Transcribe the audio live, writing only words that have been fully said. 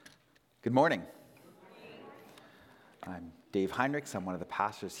Good morning. I'm Dave Heinrichs. I'm one of the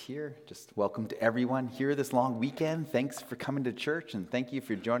pastors here. Just welcome to everyone here this long weekend. Thanks for coming to church, and thank you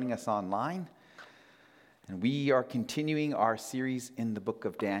for joining us online. And we are continuing our series in the book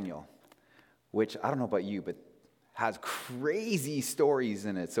of Daniel, which, I don't know about you, but has crazy stories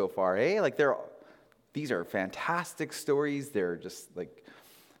in it so far, eh? These are fantastic stories. They're just like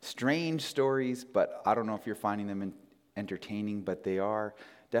strange stories, but I don't know if you're finding them entertaining, but they are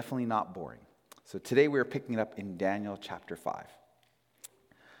definitely not boring. So today we're picking it up in Daniel chapter 5.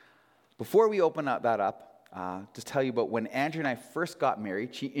 Before we open that up, just tell you about when Andrea and I first got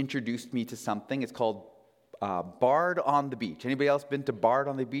married. She introduced me to something. It's called Bard on the Beach. Anybody else been to Bard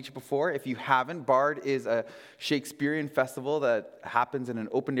on the Beach before? If you haven't, Bard is a Shakespearean festival that happens in an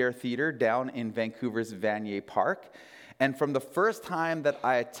open-air theater down in Vancouver's Vanier Park. And from the first time that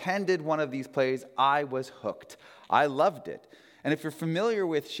I attended one of these plays, I was hooked. I loved it. And if you're familiar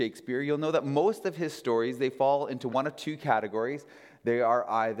with Shakespeare, you'll know that most of his stories, they fall into one of two categories. They are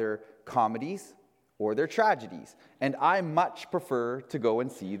either comedies or they're tragedies. And I much prefer to go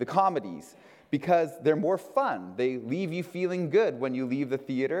and see the comedies because they're more fun. They leave you feeling good when you leave the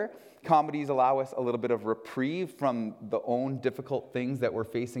theater. Comedies allow us a little bit of reprieve from the own difficult things that we're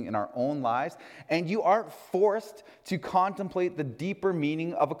facing in our own lives. And you aren't forced to contemplate the deeper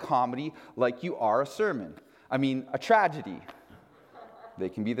meaning of a comedy like you are a sermon. A tragedy. They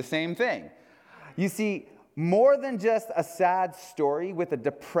can be the same thing. You see, more than just a sad story with a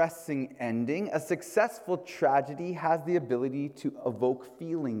depressing ending, a successful tragedy has the ability to evoke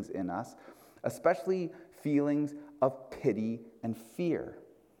feelings in us, especially feelings of pity and fear.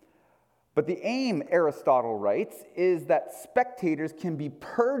 But the aim, Aristotle writes, is that spectators can be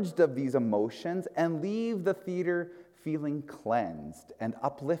purged of these emotions and leave the theater feeling cleansed and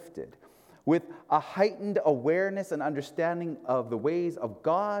uplifted, with a heightened awareness and understanding of the ways of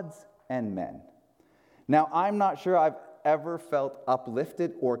gods and men. Now, I'm not sure I've ever felt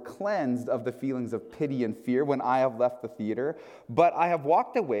uplifted or cleansed of the feelings of pity and fear when I have left the theater, but I have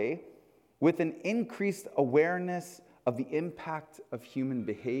walked away with an increased awareness of the impact of human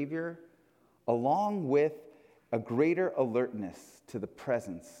behavior, along with a greater alertness to the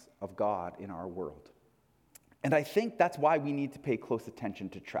presence of God in our world. And I think that's why we need to pay close attention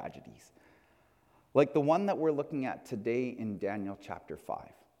to tragedies, like the one that we're looking at today in Daniel chapter 5.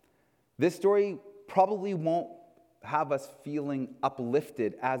 This story probably won't have us feeling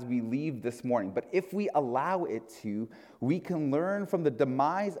uplifted as we leave this morning, but if we allow it to, we can learn from the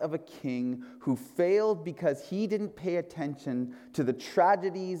demise of a king who failed because he didn't pay attention to the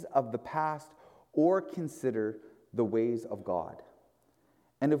tragedies of the past or consider the ways of God.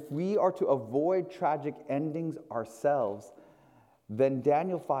 And if we are to avoid tragic endings ourselves, then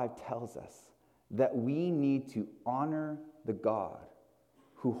Daniel 5 tells us that we need to honor the God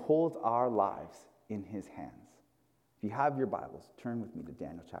who holds our lives in his hands. If you have your Bibles, turn with me to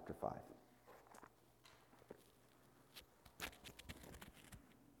Daniel chapter 5.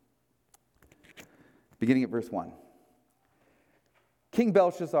 Beginning at verse 1. King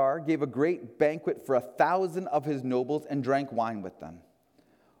Belshazzar gave a great banquet for 1,000 of his nobles and drank wine with them.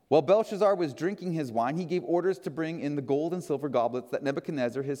 While Belshazzar was drinking his wine, he gave orders to bring in the gold and silver goblets that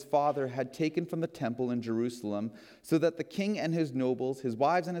Nebuchadnezzar, his father, had taken from the temple in Jerusalem, so that the king and his nobles, his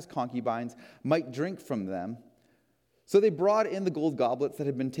wives and his concubines, might drink from them. So they brought in the gold goblets that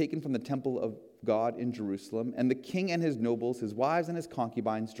had been taken from the temple of God in Jerusalem, and the king and his nobles, his wives and his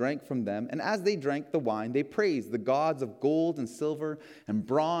concubines, drank from them. And as they drank the wine, they praised the gods of gold and silver and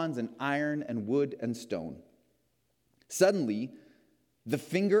bronze and iron and wood and stone. Suddenly, the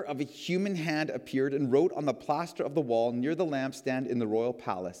finger of a human hand appeared and wrote on the plaster of the wall near the lampstand in the royal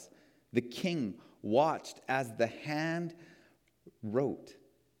palace. The king watched as the hand wrote,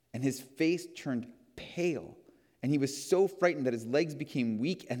 and his face turned pale, and he was so frightened that his legs became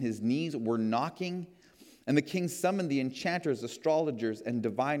weak and his knees were knocking. And the king summoned the enchanters, astrologers, and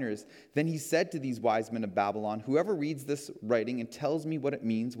diviners. Then he said to these wise men of Babylon, "Whoever reads this writing and tells me what it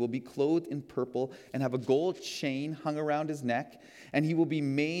means will be clothed in purple and have a gold chain hung around his neck, and he will be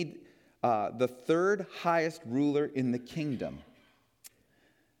made the third highest ruler in the kingdom."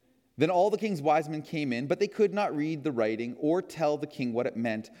 Then all the king's wise men came in, but they could not read the writing or tell the king what it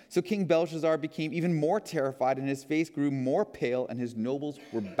meant. So King Belshazzar became even more terrified, and his face grew more pale, and his nobles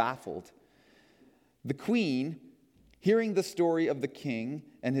were baffled. The queen, hearing the story of the king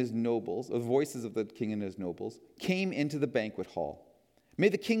and his nobles, the voices of the king and his nobles, came into the banquet hall. "May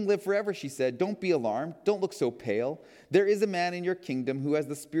the king live forever," she said. "Don't be alarmed. Don't look so pale. There is a man in your kingdom who has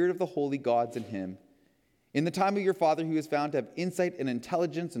the spirit of the holy gods in him. In the time of your father, he was found to have insight and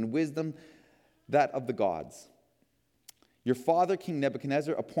intelligence and wisdom, that of the gods. Your father, King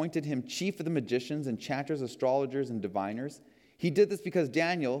Nebuchadnezzar, appointed him chief of the magicians, enchanters, astrologers, and diviners. He did this because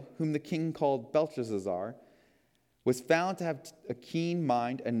Daniel, whom the king called Belshazzar, was found to have a keen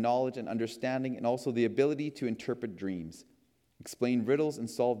mind and knowledge and understanding, and also the ability to interpret dreams, explain riddles, and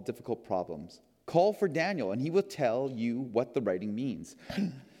solve difficult problems. Call for Daniel, and he will tell you what the writing means."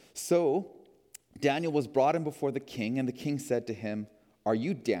 So Daniel was brought in before the king, and the king said to him, "Are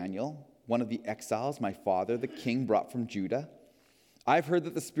you Daniel, one of the exiles my father, the king, brought from Judah? I've heard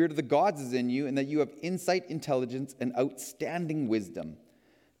that the spirit of the gods is in you, and that you have insight, intelligence, and outstanding wisdom.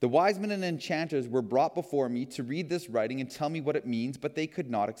 The wisemen and enchanters were brought before me to read this writing and tell me what it means, but they could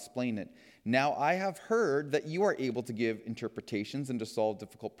not explain it. Now I have heard that you are able to give interpretations and to solve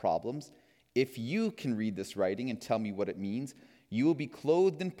difficult problems. If you can read this writing and tell me what it means, you will be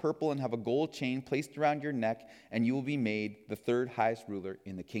clothed in purple and have a gold chain placed around your neck, and you will be made the third highest ruler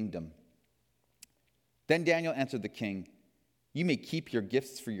in the kingdom." Then Daniel answered the king, "You may keep your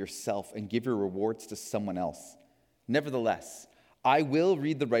gifts for yourself and give your rewards to someone else. Nevertheless, I will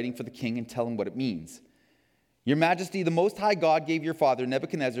read the writing for the king and tell him what it means. Your Majesty, the Most High God gave your father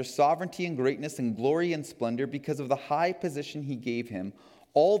Nebuchadnezzar sovereignty and greatness and glory and splendor because of the high position he gave him.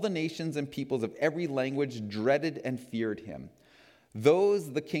 All the nations and peoples of every language dreaded and feared him.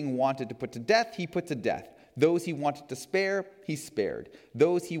 Those the king wanted to put to death, he put to death. Those he wanted to spare, he spared.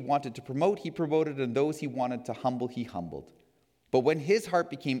 Those he wanted to promote, he promoted. And those he wanted to humble, he humbled. But when his heart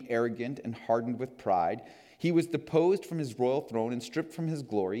became arrogant and hardened with pride, he was deposed from his royal throne and stripped from his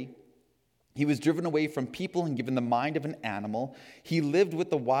glory. He was driven away from people and given the mind of an animal. He lived with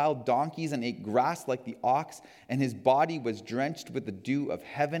the wild donkeys and ate grass like the ox, and his body was drenched with the dew of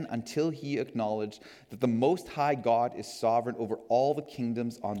heaven until he acknowledged that the Most High God is sovereign over all the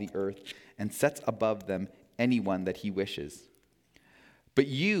kingdoms on the earth and sets above them anyone that he wishes. But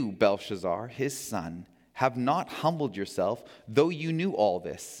you, Belshazzar, his son, have not humbled yourself, though you knew all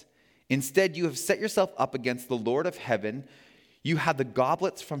this. Instead, you have set yourself up against the Lord of heaven. You had the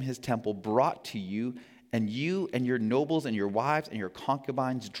goblets from his temple brought to you, and your nobles and your wives and your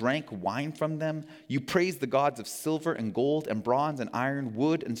concubines drank wine from them. You praised the gods of silver and gold and bronze and iron,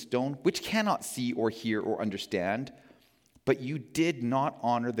 wood and stone, which cannot see or hear or understand. But you did not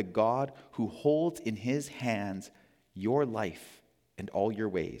honor the God who holds in his hands your life and all your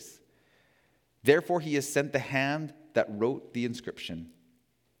ways. Therefore, he has sent the hand that wrote the inscription.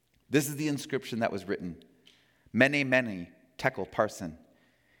 This is the inscription that was written. Mene, mene, tekel, parsin.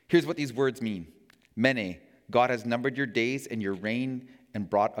 Here's what these words mean. Mene, God has numbered your days and your reign and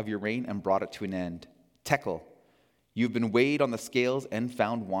brought it to an end. Tekel, you've been weighed on the scales and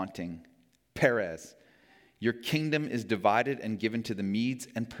found wanting. Perez, your kingdom is divided and given to the Medes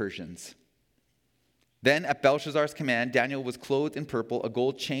and Persians. Then at Belshazzar's command, Daniel was clothed in purple, a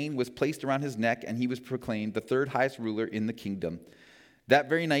gold chain was placed around his neck, and he was proclaimed the third highest ruler in the kingdom. That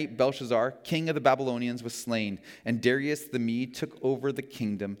very night, Belshazzar, king of the Babylonians, was slain, and Darius the Mede took over the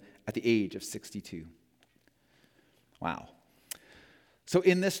kingdom at the age of 62. Wow. So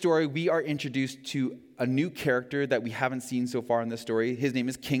in this story, we are introduced to a new character that we haven't seen so far in this story. His name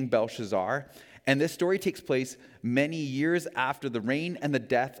is King Belshazzar, and this story takes place many years after the reign and the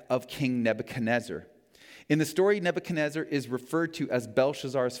death of King Nebuchadnezzar. In the story, Nebuchadnezzar is referred to as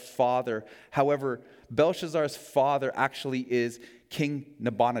Belshazzar's father. However, Belshazzar's father actually is King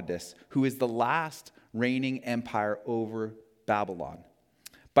Nabonidus, who is the last reigning empire over Babylon.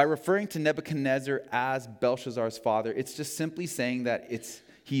 By referring to Nebuchadnezzar as Belshazzar's father, it's just simply saying that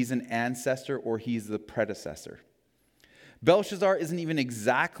he's an ancestor or he's the predecessor. Belshazzar isn't even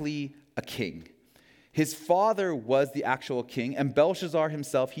exactly a king. His father was the actual king, and Belshazzar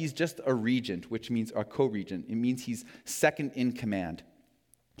himself, he's just a regent, which means a co-regent. It means he's second in command.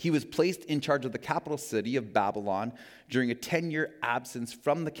 He was placed in charge of the capital city of Babylon during a 10-year absence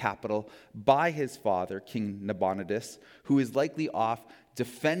from the capital by his father, King Nabonidus, who is likely off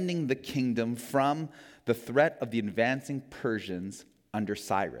defending the kingdom from the threat of the advancing Persians under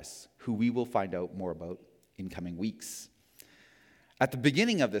Cyrus, who we will find out more about in coming weeks. At the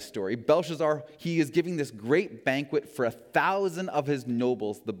beginning of this story, Belshazzar, he is giving this great banquet for 1,000 of his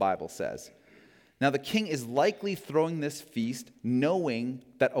nobles, the Bible says. Now, the king is likely throwing this feast knowing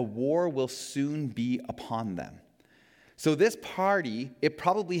that a war will soon be upon them. So this party, it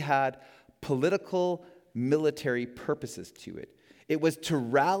probably had political, military purposes to it. It was to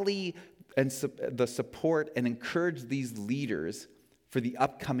rally and the support and encourage these leaders for the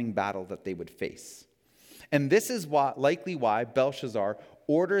upcoming battle that they would face. And this is likely why Belshazzar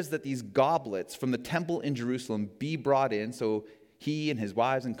orders that these goblets from the temple in Jerusalem be brought in so he and his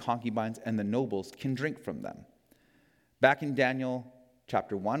wives and concubines and the nobles can drink from them. Back in Daniel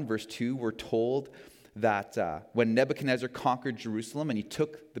chapter 1, verse 2, we're told that when Nebuchadnezzar conquered Jerusalem and he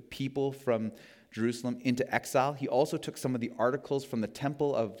took the people from Jerusalem into exile, he also took some of the articles from the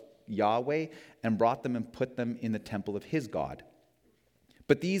temple of Yahweh and brought them and put them in the temple of his God.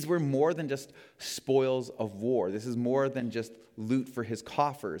 But these were more than just spoils of war. This is more than just loot for his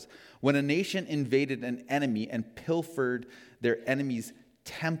coffers. When a nation invaded an enemy and pilfered their enemy's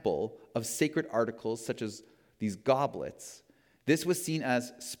temple of sacred articles such as these goblets, this was seen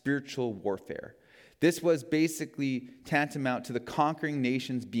as spiritual warfare. This was basically tantamount to the conquering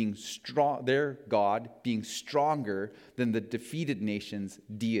nations being strong, their God being stronger than the defeated nation's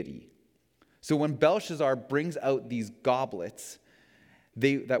deity. So when Belshazzar brings out these goblets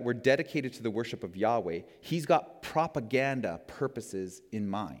that were dedicated to the worship of Yahweh, he's got propaganda purposes in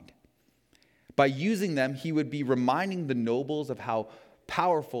mind. By using them, he would be reminding the nobles of how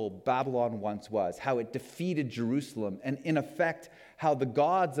powerful Babylon once was, how it defeated Jerusalem, and in effect, how the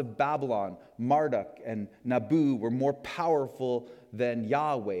gods of Babylon, Marduk and Nabu, were more powerful than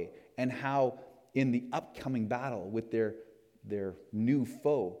Yahweh, and how in the upcoming battle with their new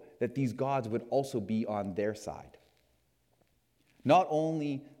foe, that these gods would also be on their side. Not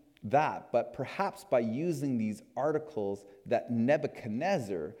only that, but perhaps by using these articles that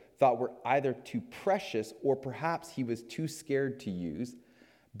Nebuchadnezzar thought were either too precious or perhaps he was too scared to use,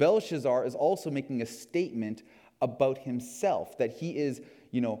 Belshazzar is also making a statement about himself, that he is,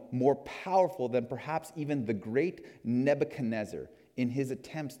 more powerful than perhaps even the great Nebuchadnezzar in his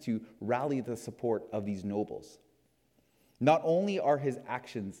attempts to rally the support of these nobles. Not only are his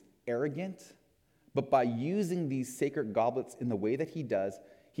actions arrogant, but by using these sacred goblets in the way that he does,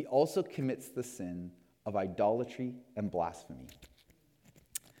 he also commits the sin of idolatry and blasphemy.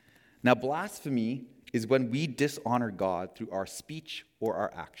 Now, blasphemy is when we dishonor God through our speech or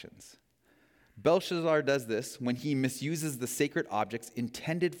our actions. Belshazzar does this when he misuses the sacred objects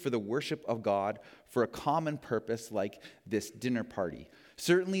intended for the worship of God for a common purpose like this dinner party.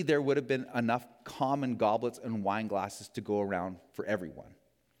 Certainly, there would have been enough common goblets and wine glasses to go around for everyone.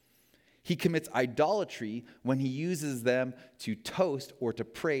 He commits idolatry when he uses them to toast or to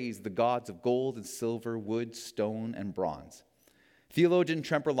praise the gods of gold and silver, wood, stone, and bronze. Theologian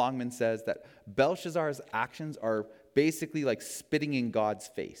Tremper Longman says that Belshazzar's actions are basically like spitting in God's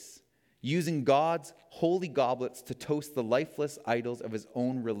face, using God's holy goblets to toast the lifeless idols of his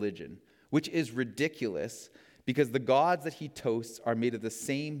own religion, which is ridiculous because the gods that he toasts are made of the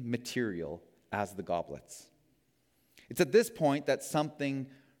same material as the goblets. It's at this point that something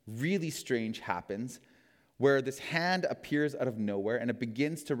really strange happens, where this hand appears out of nowhere and it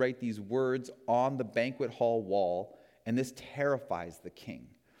begins to write these words on the banquet hall wall, and this terrifies the king.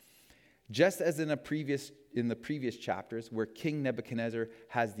 Just as in the previous chapters, where King Nebuchadnezzar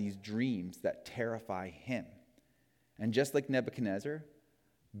has these dreams that terrify him. And just like Nebuchadnezzar,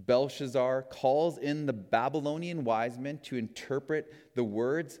 Belshazzar calls in the Babylonian wise men to interpret the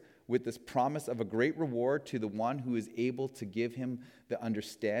words with this promise of a great reward to the one who is able to give him the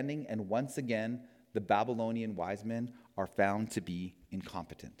understanding. And once again, the Babylonian wise men are found to be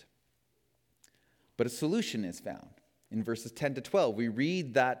incompetent. But a solution is found. In verses 10 to 12, we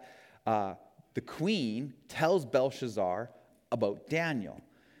read that the queen tells Belshazzar about Daniel.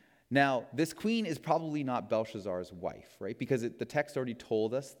 Now, this queen is probably not Belshazzar's wife, right? Because the text already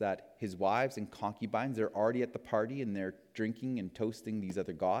told us that his wives and concubines, they're already at the party and they're drinking and toasting these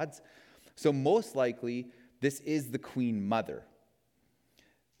other gods. So most likely, this is the queen mother.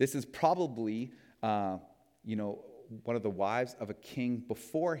 This is probably, one of the wives of a king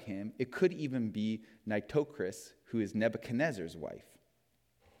before him. It could even be Nitocris, who is Nebuchadnezzar's wife.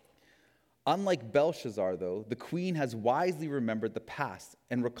 Unlike Belshazzar, though, the queen has wisely remembered the past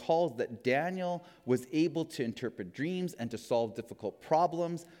and recalls that Daniel was able to interpret dreams and to solve difficult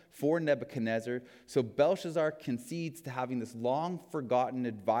problems for Nebuchadnezzar, so Belshazzar concedes to having this long-forgotten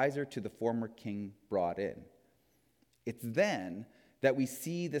advisor to the former king brought in. It's then that we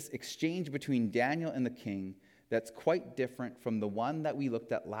see this exchange between Daniel and the king that's quite different from the one that we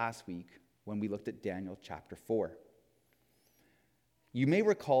looked at last week when we looked at Daniel chapter 4. You may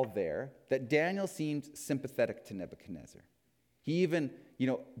recall there that Daniel seemed sympathetic to Nebuchadnezzar. He even,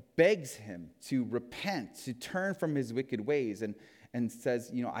 begs him to repent, to turn from his wicked ways, and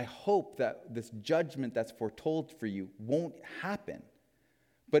says, I hope that this judgment that's foretold for you won't happen.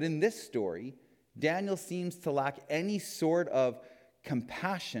 But in this story, Daniel seems to lack any sort of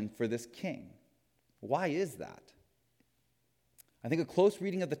compassion for this king. Why is that? I think a close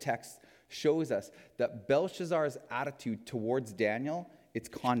reading of the text shows us that Belshazzar's attitude towards Daniel, it's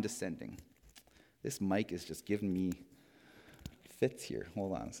condescending. This mic is just giving me fits here.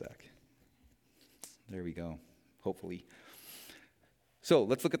 Hold on a sec. There we go, hopefully. So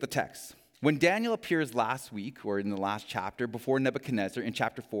let's look at the text. When Daniel appears last week, or in the last chapter, before Nebuchadnezzar in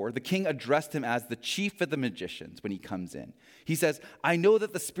chapter 4, the king addressed him as the chief of the magicians when he comes in. He says, I know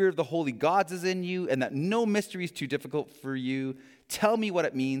that the spirit of the holy gods is in you, and that no mystery is too difficult for you. Tell me what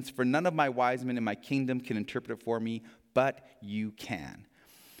it means, for none of my wise men in my kingdom can interpret it for me, but you can.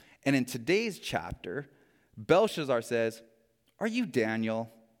 And in today's chapter, Belshazzar says, Are you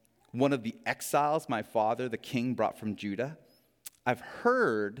Daniel, one of the exiles my father, the king, brought from Judah? I've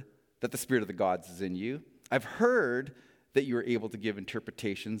heard that the spirit of the gods is in you. I've heard that you are able to give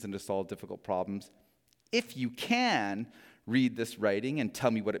interpretations and to solve difficult problems. If you can read this writing and tell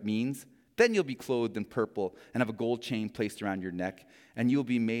me what it means, then you'll be clothed in purple and have a gold chain placed around your neck, and you'll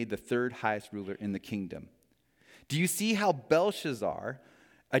be made the third highest ruler in the kingdom. Do you see how Belshazzar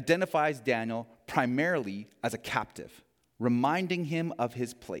identifies Daniel primarily as a captive, reminding him of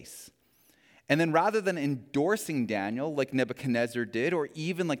his place? And then rather than endorsing Daniel like Nebuchadnezzar did, or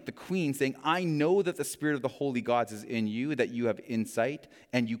even like the queen saying, I know that the spirit of the holy gods is in you, that you have insight,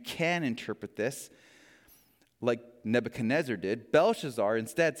 and you can interpret this, like Nebuchadnezzar did, Belshazzar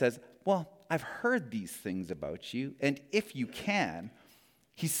instead says, well, I've heard these things about you, and if you can,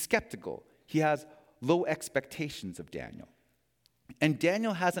 he's skeptical. He has low expectations of Daniel. And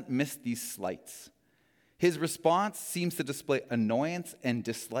Daniel hasn't missed these slights. His response seems to display annoyance and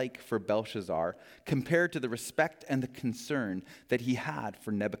dislike for Belshazzar compared to the respect and the concern that he had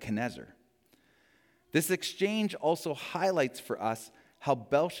for Nebuchadnezzar. This exchange also highlights for us how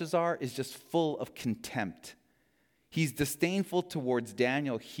Belshazzar is just full of contempt. He's disdainful towards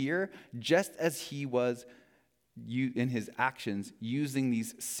Daniel here, just as he was in his actions using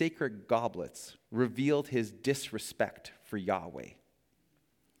these sacred goblets revealed his disrespect for Yahweh.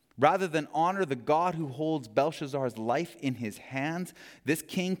 Rather than honor the God who holds Belshazzar's life in his hands, this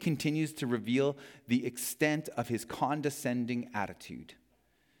king continues to reveal the extent of his condescending attitude.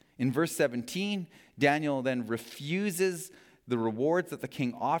 In verse 17, Daniel then refuses the rewards that the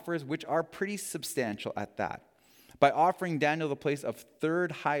king offers, which are pretty substantial at that. By offering Daniel the place of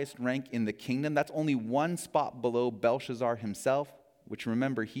third highest rank in the kingdom, that's only one spot below Belshazzar himself, which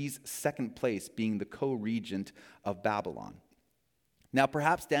remember, he's second place, being the co-regent of Babylon. Now,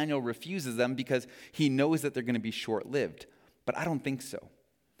 perhaps Daniel refuses them because he knows that they're going to be short-lived, but I don't think so.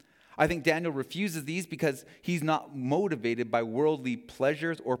 I think Daniel refuses these because he's not motivated by worldly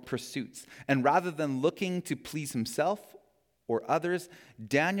pleasures or pursuits. And rather than looking to please himself or others,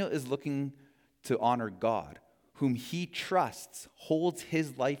 Daniel is looking to honor God, whom he trusts holds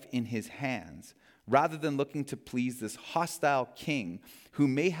his life in his hands, rather than looking to please this hostile king who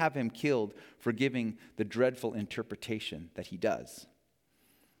may have him killed for giving the dreadful interpretation that he does.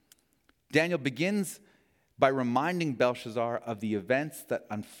 Daniel begins by reminding Belshazzar of the events that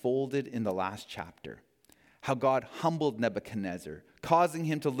unfolded in the last chapter. How God humbled Nebuchadnezzar, causing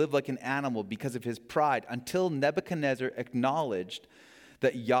him to live like an animal because of his pride, until Nebuchadnezzar acknowledged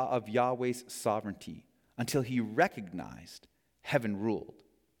of Yahweh's sovereignty, until he recognized heaven ruled.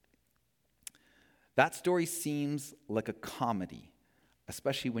 That story seems like a comedy,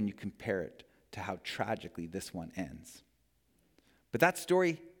 especially when you compare it to how tragically this one ends. But that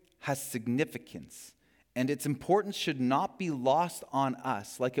story has significance, and its importance should not be lost on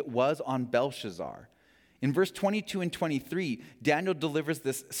us like it was on Belshazzar. In verse 22 and 23, Daniel delivers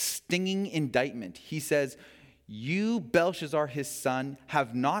this stinging indictment. He says, You, Belshazzar, his son,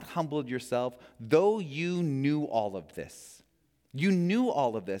 have not humbled yourself, though you knew all of this. You knew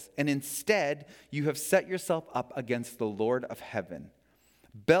all of this, and instead you have set yourself up against the Lord of heaven.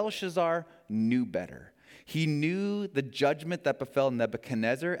 Belshazzar knew better. He knew the judgment that befell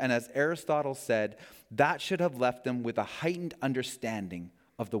Nebuchadnezzar, and as Aristotle said, that should have left him with a heightened understanding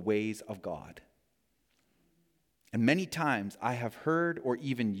of the ways of God. And many times I have heard or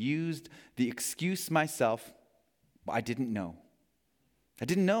even used the excuse myself, I didn't know. I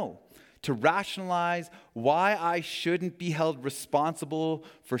didn't know. To rationalize why I shouldn't be held responsible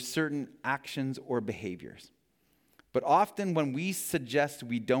for certain actions or behaviors. But often when we suggest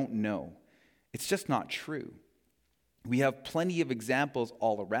we don't know, it's just not true. We have plenty of examples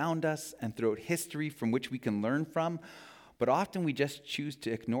all around us and throughout history from which we can learn from, but often we just choose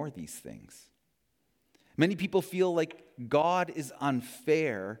to ignore these things. Many people feel like God is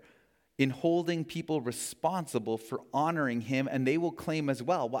unfair in holding people responsible for honoring him, and they will claim as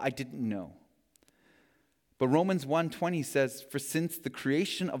well, I didn't know. But Romans 1:20 says, For since the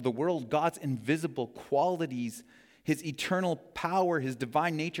creation of the world, God's invisible qualities, his eternal power, his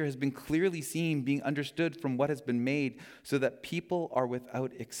divine nature has been clearly seen, being understood from what has been made, so that people are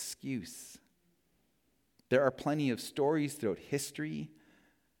without excuse. There are plenty of stories throughout history.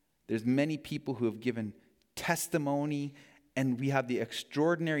 There's many people who have given testimony and we have the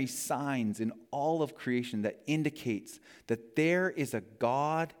extraordinary signs in all of creation that indicates that there is a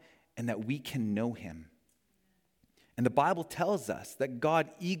God and that we can know him. And the Bible tells us that God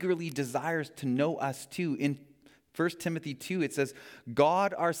eagerly desires to know us too. In 1 Timothy 2, it says,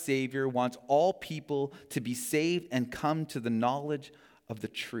 God our Savior wants all people to be saved and come to the knowledge of the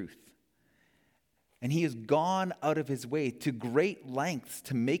truth. And he has gone out of his way to great lengths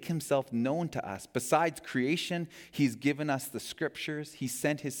to make himself known to us. Besides creation, he's given us the scriptures. He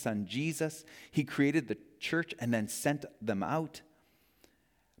sent his son Jesus. He created the church and then sent them out.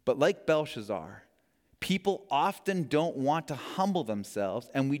 But like Belshazzar, people often don't want to humble themselves,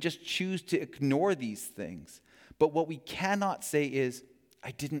 and we just choose to ignore these things. But what we cannot say is,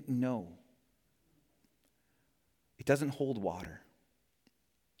 I didn't know. It doesn't hold water.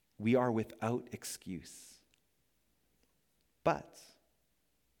 We are without excuse. But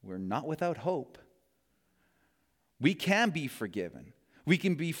we're not without hope. We can be forgiven. We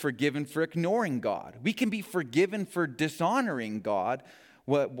can be forgiven for ignoring God. We can be forgiven for dishonoring God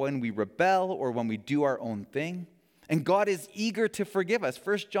when we rebel or when we do our own thing. And God is eager to forgive us.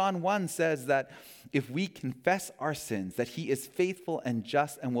 1 John 1 says that if we confess our sins, that he is faithful and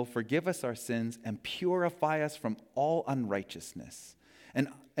just and will forgive us our sins and purify us from all unrighteousness.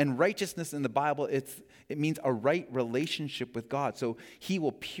 And righteousness in the Bible, it means a right relationship with God. So he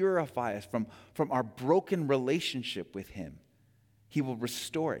will purify us from our broken relationship with him. He will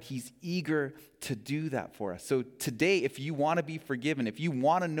restore it. He's eager to do that for us. So today, if you want to be forgiven, if you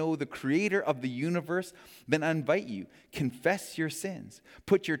want to know the creator of the universe, then I invite you, confess your sins.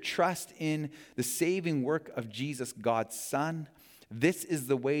 Put your trust in the saving work of Jesus, God's Son. This is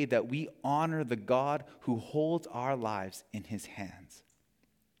the way that we honor the God who holds our lives in his hands.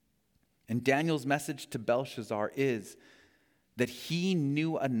 And Daniel's message to Belshazzar is that he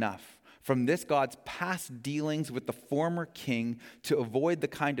knew enough from this God's past dealings with the former king to avoid the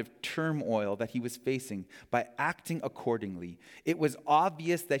kind of turmoil that he was facing by acting accordingly. It was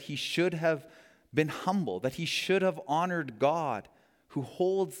obvious that he should have been humble, that he should have honored God who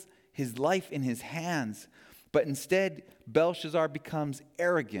holds his life in his hands. But instead, Belshazzar becomes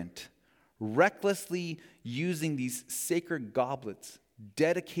arrogant, recklessly using these sacred goblets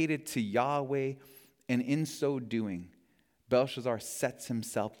dedicated to Yahweh, and in so doing, Belshazzar sets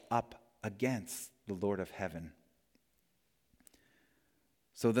himself up against the Lord of heaven.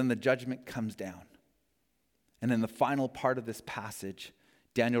 So then the judgment comes down. And in the final part of this passage,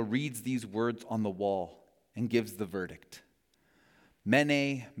 Daniel reads these words on the wall and gives the verdict.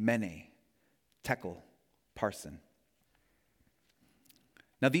 Mene, mene, tekel, parsin.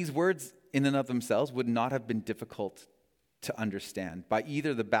 Now these words in and of themselves would not have been difficult to understand by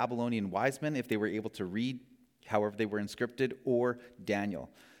either the Babylonian wisemen, if they were able to read however they were inscripted, or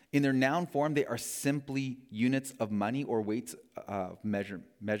Daniel. In their noun form, they are simply units of money or weights,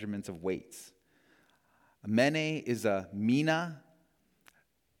 measurements of weights. Mene is a mina,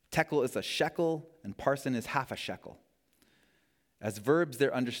 tekel is a shekel, and parsin is half a shekel. As verbs,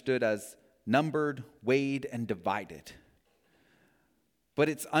 they're understood as numbered, weighed, and divided. But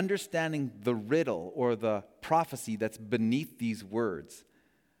it's understanding the riddle or the prophecy that's beneath these words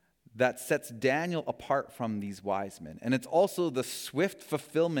that sets Daniel apart from these wise men. And it's also the swift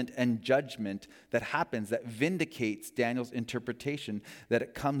fulfillment and judgment that happens that vindicates Daniel's interpretation that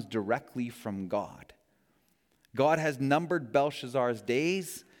it comes directly from God. God has numbered Belshazzar's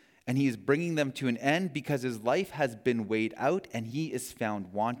days, and he is bringing them to an end because his life has been weighed out and he is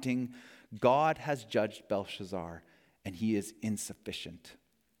found wanting. God has judged Belshazzar, and he is insufficient.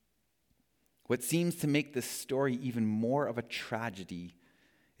 What seems to make this story even more of a tragedy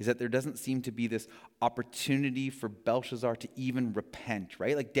is that there doesn't seem to be this opportunity for Belshazzar to even repent,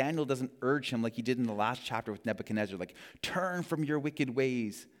 right? Like Daniel doesn't urge him like he did in the last chapter with Nebuchadnezzar, like, turn from your wicked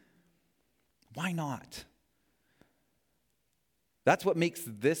ways. Why not? That's what makes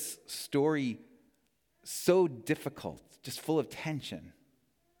this story so difficult, just full of tension.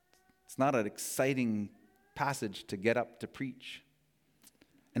 It's not an exciting passage to get up to preach.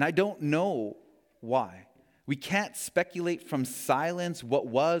 And I don't know why. We can't speculate from silence what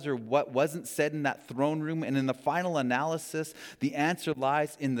was or what wasn't said in that throne room. And in the final analysis, the answer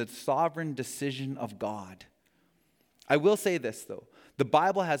lies in the sovereign decision of God. I will say this, though. The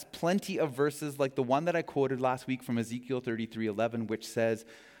Bible has plenty of verses like the one that I quoted last week from Ezekiel 33:11, which says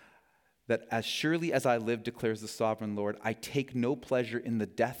that as surely as I live, declares the sovereign Lord, I take no pleasure in the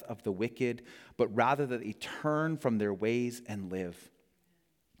death of the wicked, but rather that they turn from their ways and live.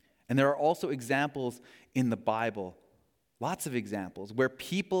 And there are also examples in the Bible, lots of examples, where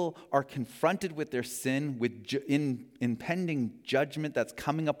people are confronted with their sin, with impending judgment that's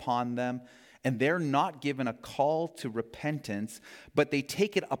coming upon them, And they're not given a call to repentance, but they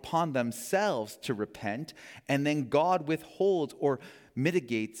take it upon themselves to repent, and then God withholds or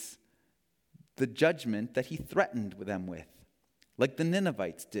mitigates the judgment that he threatened them with. Like the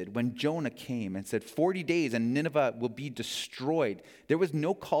Ninevites did when Jonah came and said, 40 days and Nineveh will be destroyed. There was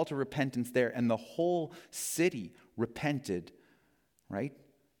no call to repentance there, and the whole city repented, right?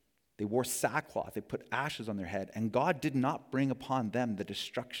 They wore sackcloth, they put ashes on their head, and God did not bring upon them the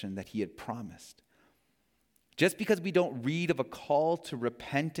destruction that he had promised. Just because we don't read of a call to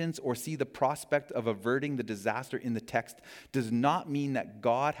repentance or see the prospect of averting the disaster in the text does not mean that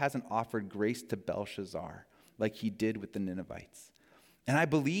God hasn't offered grace to Belshazzar like he did with the Ninevites. And I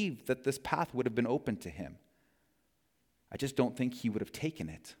believe that this path would have been open to him. I just don't think he would have taken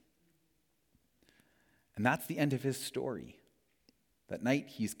it. And that's the end of his story. That night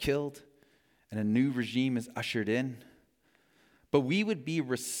he's killed and a new regime is ushered in. But we would be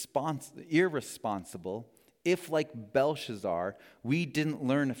irresponsible if, like Belshazzar, we didn't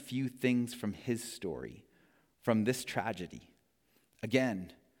learn a few things from his story, from this tragedy.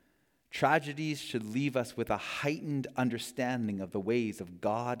 Again, tragedies should leave us with a heightened understanding of the ways of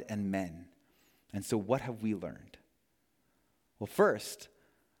God and men. And so what have we learned? Well, first,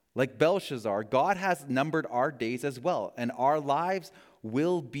 like Belshazzar, God has numbered our days as well, and our lives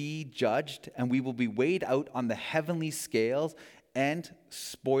will be judged, and we will be weighed out on the heavenly scales, and,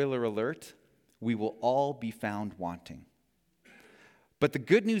 spoiler alert, we will all be found wanting. But the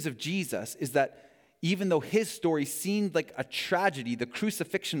good news of Jesus is that even though his story seemed like a tragedy, the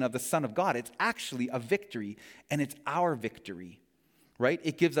crucifixion of the Son of God, it's actually a victory, and it's our victory, right?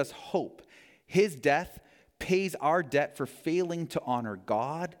 It gives us hope. His death pays our debt for failing to honor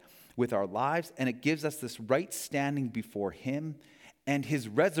God with our lives, and it gives us this right standing before him, and his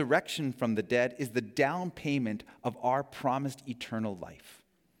resurrection from the dead is the down payment of our promised eternal life.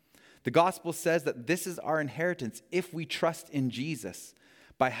 The gospel says that this is our inheritance if we trust in Jesus,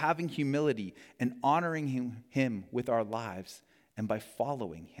 by having humility and honoring him with our lives and by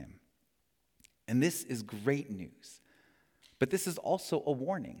following him. And this is great news. But this is also a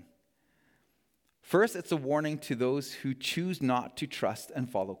warning. First, it's a warning to those who choose not to trust and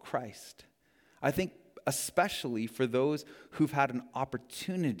follow Christ. I think especially for those who've had an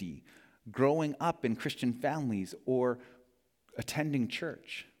opportunity growing up in Christian families or attending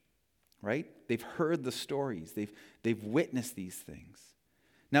church, right? They've heard the stories. They've witnessed these things.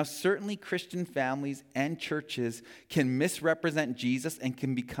 Now, certainly Christian families and churches can misrepresent Jesus and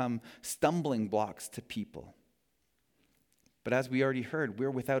can become stumbling blocks to people. But as we already heard, we're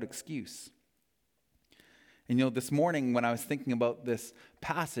without excuse. And this morning when I was thinking about this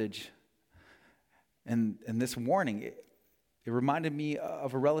passage and this warning, it reminded me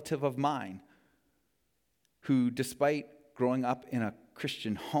of a relative of mine who, despite growing up in a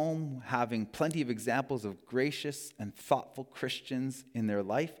Christian home, having plenty of examples of gracious and thoughtful Christians in their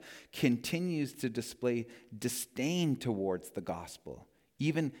life, continues to display disdain towards the gospel,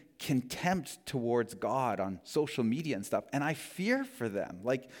 even contempt towards God on social media and stuff. And I fear for them.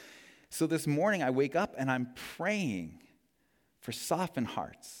 So this morning I wake up and I'm praying for softened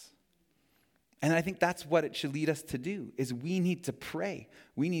hearts. And I think that's what it should lead us to do, is we need to pray.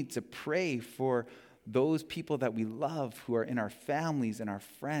 We need to pray for those people that we love who are in our families and our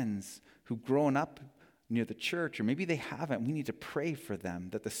friends who've grown up near the church, or maybe they haven't. We need to pray for them,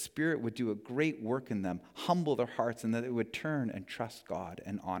 that the Spirit would do a great work in them, humble their hearts, and that they would turn and trust God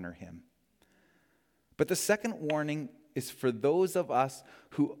and honor him. But the second warning is for those of us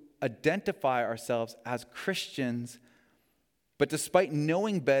who identify ourselves as Christians, but despite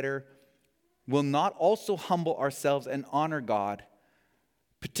knowing better, will not also humble ourselves and honor God,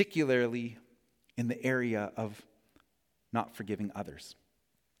 particularly in the area of not forgiving others.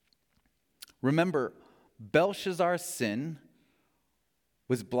 Remember, Belshazzar's sin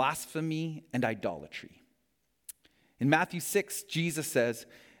was blasphemy and idolatry. In Matthew 6, Jesus says,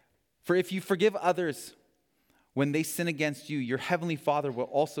 "For if you forgive others when they sin against you, your heavenly Father will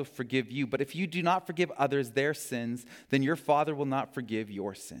also forgive you. But if you do not forgive others their sins, then your Father will not forgive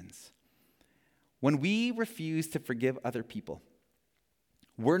your sins." When we refuse to forgive other people,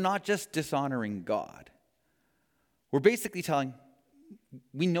 we're not just dishonoring God. We're basically telling,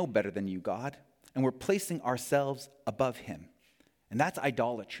 we know better than you, God, and we're placing ourselves above him. And that's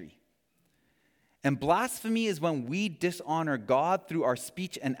idolatry. And blasphemy is when we dishonor God through our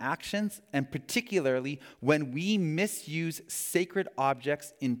speech and actions, and particularly when we misuse sacred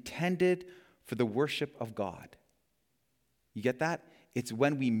objects intended for the worship of God. You get that? It's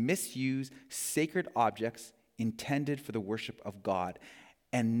when we misuse sacred objects intended for the worship of God.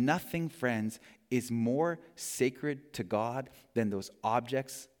 And nothing, friends, is more sacred to God than those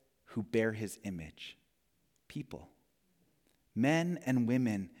objects who bear his image. People. Men and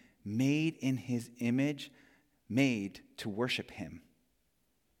women made in his image, made to worship him.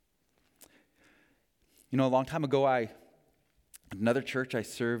 You know, a long time ago, another church, I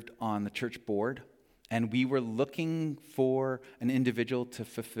served on the church board, and we were looking for an individual to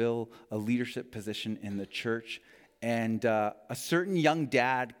fulfill a leadership position in the church. And a certain young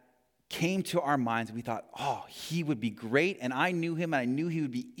dad came to our minds, and we thought, oh, he would be great. And I knew him, and I knew he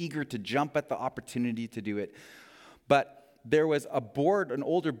would be eager to jump at the opportunity to do it. But there was an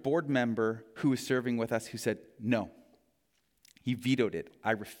older board member who was serving with us who said, no. He vetoed it.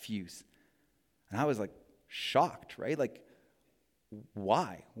 I refuse. And I was like shocked, right? Like,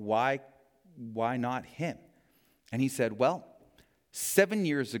 why? Why not him? And he said, well, 7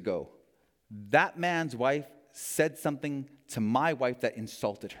 years ago, that man's wife said something to my wife that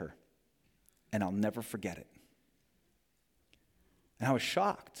insulted her. And I'll never forget it. And I was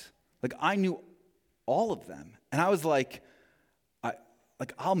shocked. Like, I knew all of them. And I was like,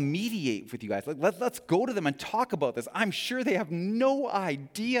 I'll mediate with you guys. Like, let's go to them and talk about this. I'm sure they have no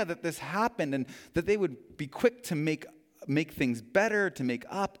idea that this happened, and that they would be quick to make things better, to make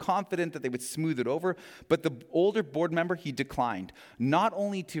up, confident that they would smooth it over. But the older board member, he declined, not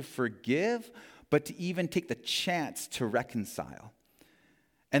only to forgive, but to even take the chance to reconcile.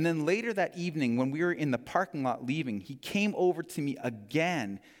 And then later that evening, when we were in the parking lot leaving, he came over to me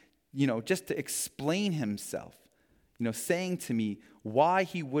again, just to explain himself, saying to me why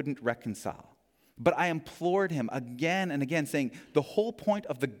he wouldn't reconcile. But I implored him again and again, saying, the whole point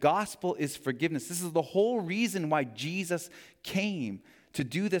of the gospel is forgiveness. This is the whole reason why Jesus came, to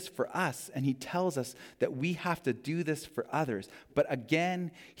do this for us. And he tells us that we have to do this for others. But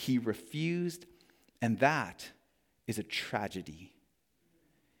again, he refused, and that is a tragedy.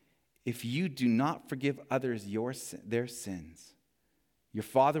 If you do not forgive others their sins, your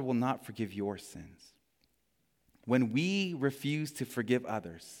Father will not forgive your sins. When we refuse to forgive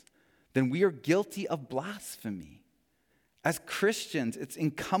others, then we are guilty of blasphemy. As Christians, it's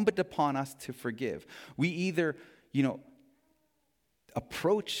incumbent upon us to forgive. We either,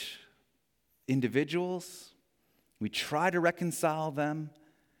 approach individuals, we try to reconcile them.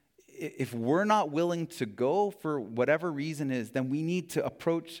 If we're not willing to go for whatever reason is, then we need to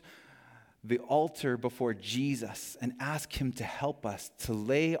approach the altar before Jesus and ask him to help us to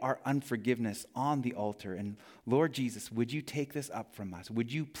lay our unforgiveness on the altar. And Lord Jesus, would you take this up from us?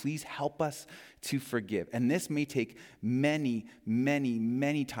 Would you please help us to forgive? And this may take many, many,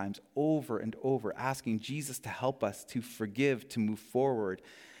 many times over and over, asking Jesus to help us to forgive, to move forward.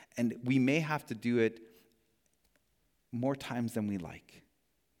 And we may have to do it more times than we like.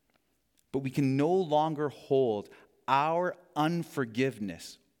 But we can no longer hold our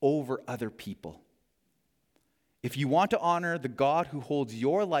unforgiveness over other people. If you want to honor the God who holds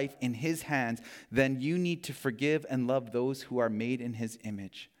your life in his hands, then you need to forgive and love those who are made in his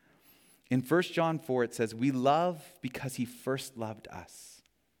image. In 1 John 4, it says, we love because he first loved us.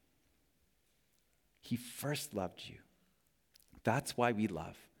 He first loved you. That's why we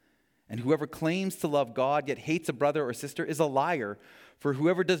love. And whoever claims to love God yet hates a brother or sister is a liar. For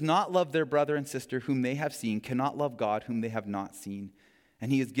whoever does not love their brother and sister whom they have seen cannot love God whom they have not seen.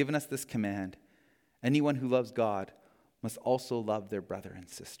 And he has given us this command: anyone who loves God must also love their brother and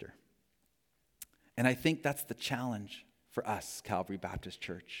sister. And I think that's the challenge for us, Calvary Baptist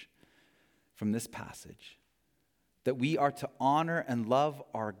Church, from this passage, that we are to honor and love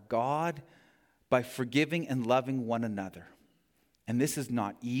our God by forgiving and loving one another. And this is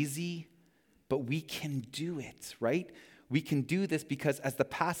not easy, but we can do it, right? We can do this because, as the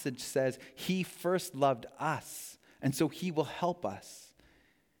passage says, he first loved us, and so he will help us.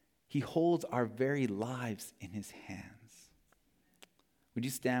 He holds our very lives in his hands. Would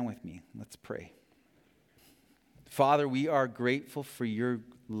you stand with me? Let's pray. Father, we are grateful for your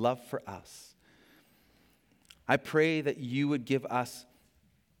love for us. I pray that you would give us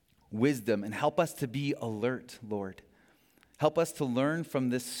wisdom and help us to be alert, Lord. Help us to learn from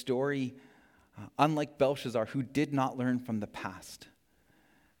this story, unlike Belshazzar, who did not learn from the past.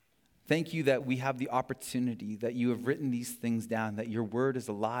 Thank you that we have the opportunity, that you have written these things down, that your word is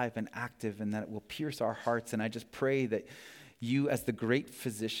alive and active, and that it will pierce our hearts. And I just pray that you, as the great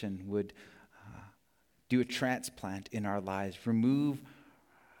physician, would do a transplant in our lives. Remove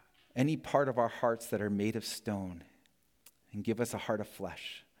any part of our hearts that are made of stone and give us a heart of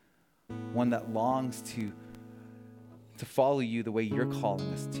flesh, one that longs to follow you the way you're calling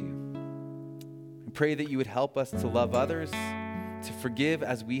us to. I pray that you would help us to love others, to forgive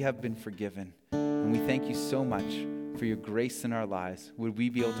as we have been forgiven. And we thank you so much for your grace in our lives. Would we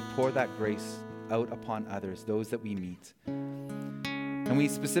be able to pour that grace out upon others, those that we meet? And we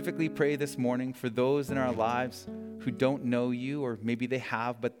specifically pray this morning for those in our lives who don't know you, or maybe they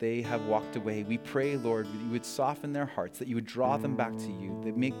have, but they have walked away. We pray, Lord, that you would soften their hearts, that you would draw them back to you,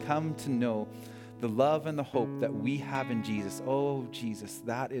 that may come to know the love and the hope that we have in Jesus. Oh, Jesus,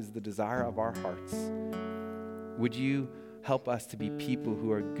 that is the desire of our hearts. Would you help us to be people who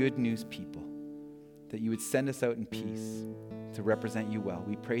are good news people, that you would send us out in peace to represent you well.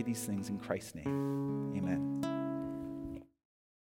 We pray these things in Christ's name. Amen.